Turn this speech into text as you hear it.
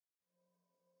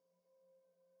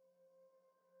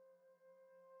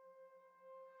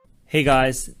Hey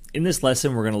guys, in this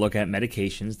lesson we're going to look at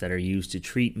medications that are used to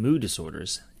treat mood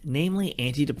disorders, namely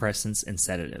antidepressants and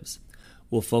sedatives.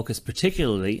 We'll focus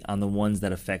particularly on the ones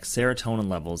that affect serotonin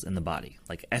levels in the body,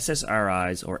 like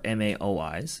SSRIs or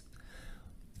MAOIs,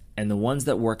 and the ones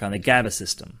that work on the GABA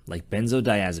system, like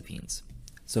benzodiazepines.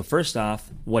 So first off,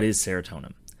 what is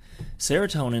serotonin?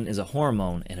 Serotonin is a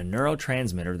hormone and a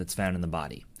neurotransmitter that's found in the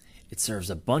body. It serves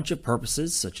a bunch of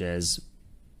purposes such as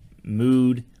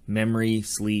mood, memory,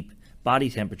 sleep,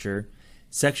 body temperature,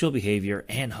 sexual behavior,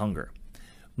 and hunger.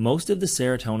 Most of the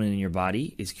serotonin in your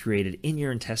body is created in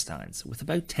your intestines, with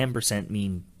about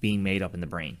 10% being made up in the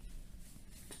brain.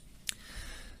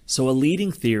 So a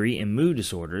leading theory in mood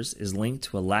disorders is linked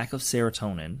to a lack of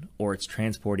serotonin or its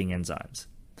transporting enzymes.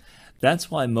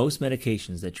 That's why most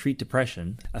medications that treat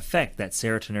depression affect that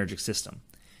serotonergic system,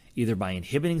 either by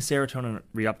inhibiting serotonin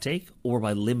reuptake or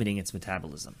by limiting its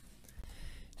metabolism.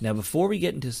 Now, before we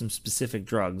get into some specific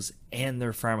drugs and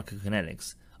their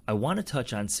pharmacokinetics, I want to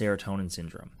touch on serotonin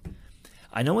syndrome.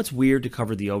 I know it's weird to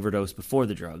cover the overdose before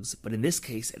the drugs, but in this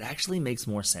case, it actually makes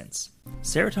more sense.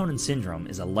 Serotonin syndrome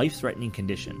is a life-threatening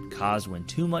condition caused when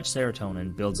too much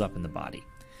serotonin builds up in the body.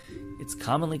 It's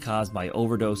commonly caused by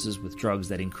overdoses with drugs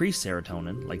that increase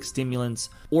serotonin, like stimulants,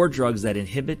 or drugs that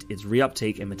inhibit its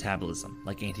reuptake and metabolism,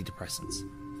 like antidepressants.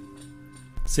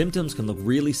 Symptoms can look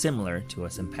really similar to a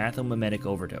sympathomimetic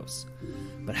overdose,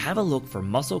 but have a look for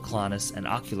muscle clonus and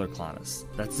ocular clonus.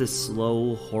 That's this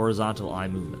slow, horizontal eye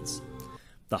movements.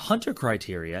 The Hunter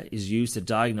criteria is used to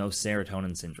diagnose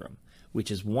serotonin syndrome,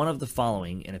 which is one of the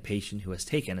following in a patient who has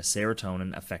taken a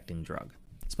serotonin-affecting drug: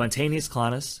 spontaneous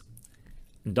clonus,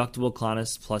 inductible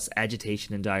clonus plus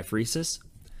agitation and diaphoresis,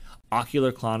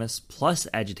 ocular clonus plus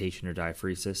agitation or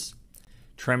diaphoresis,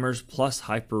 tremors plus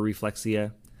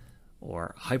hyperreflexia,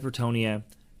 or hypertonia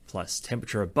plus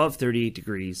temperature above 38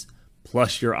 degrees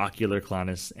plus your ocular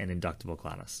clonus and inductible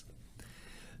clonus.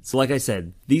 So like I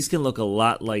said, these can look a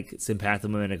lot like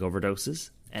sympathomimetic overdoses,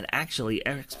 and actually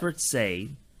experts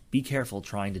say be careful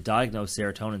trying to diagnose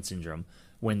serotonin syndrome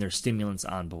when there's stimulants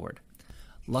on board.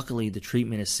 Luckily, the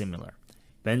treatment is similar: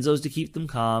 benzos to keep them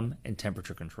calm and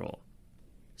temperature control.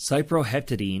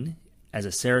 Cyproheptadine, as a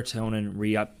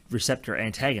serotonin receptor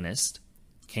antagonist,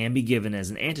 can be given as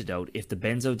an antidote if the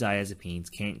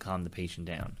benzodiazepines can't calm the patient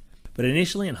down. But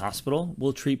initially in hospital,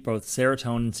 we'll treat both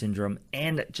serotonin syndrome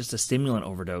and just a stimulant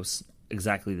overdose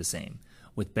exactly the same,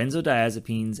 with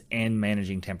benzodiazepines and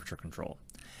managing temperature control.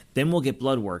 Then we'll get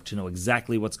blood work to know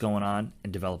exactly what's going on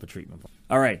and develop a treatment plan.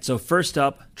 Alright, so first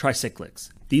up,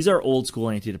 tricyclics. These are old school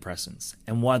antidepressants,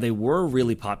 and while they were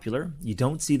really popular, you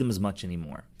don't see them as much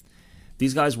anymore.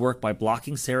 These guys work by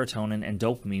blocking serotonin and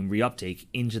dopamine reuptake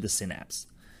into the synapse,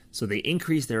 so they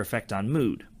increase their effect on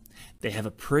mood. They have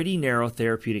a pretty narrow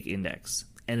therapeutic index,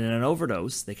 and in an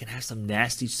overdose, they can have some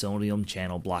nasty sodium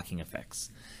channel blocking effects.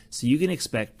 So you can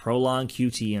expect prolonged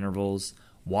QT intervals,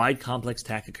 wide complex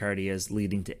tachycardias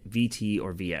leading to VT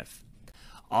or VF.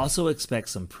 Also expect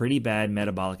some pretty bad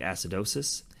metabolic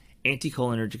acidosis,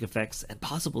 anticholinergic effects, and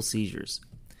possible seizures.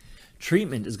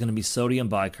 Treatment is going to be sodium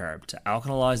bicarb to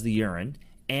alkalize the urine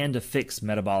and to fix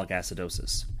metabolic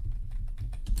acidosis.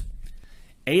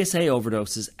 ASA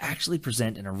overdoses actually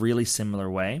present in a really similar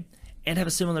way and have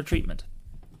a similar treatment.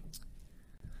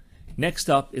 Next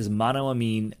up is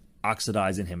monoamine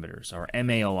oxidase inhibitors, or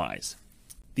MAOIs.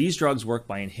 These drugs work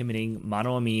by inhibiting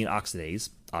monoamine oxidase,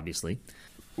 obviously,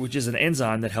 which is an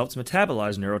enzyme that helps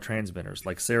metabolize neurotransmitters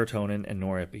like serotonin and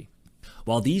norepinephrine.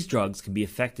 While these drugs can be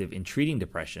effective in treating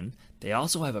depression, they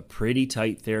also have a pretty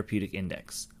tight therapeutic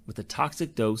index, with a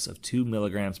toxic dose of 2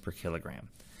 milligrams per kilogram.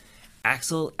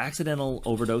 Accidental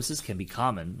overdoses can be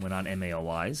common when on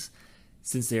MAOIs,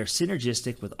 since they are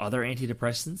synergistic with other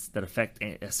antidepressants that affect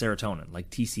serotonin,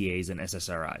 like TCAs and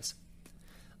SSRIs.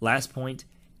 Last point,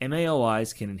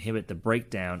 MAOIs can inhibit the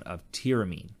breakdown of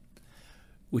tyramine,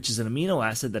 which is an amino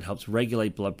acid that helps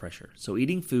regulate blood pressure. So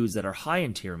eating foods that are high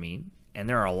in tyramine, and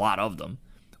there are a lot of them,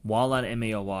 while on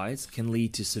MAOIs can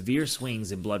lead to severe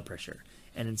swings in blood pressure,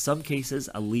 and in some cases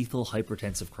a lethal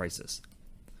hypertensive crisis.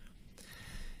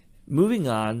 Moving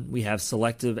on, we have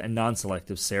selective and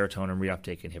non-selective serotonin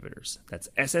reuptake inhibitors. That's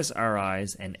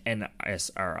SSRIs and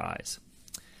NSRIs.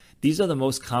 These are the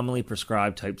most commonly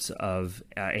prescribed types of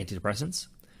antidepressants,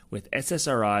 with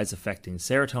SSRIs affecting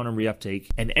serotonin reuptake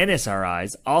and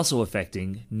NSRIs also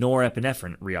affecting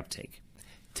norepinephrine reuptake.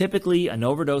 Typically, an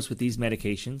overdose with these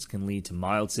medications can lead to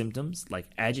mild symptoms like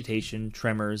agitation,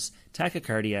 tremors,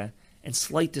 tachycardia, and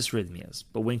slight dysrhythmias.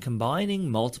 But when combining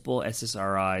multiple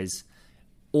SSRIs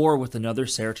or with another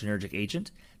serotonergic agent,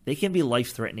 they can be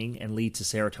life-threatening and lead to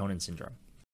serotonin syndrome.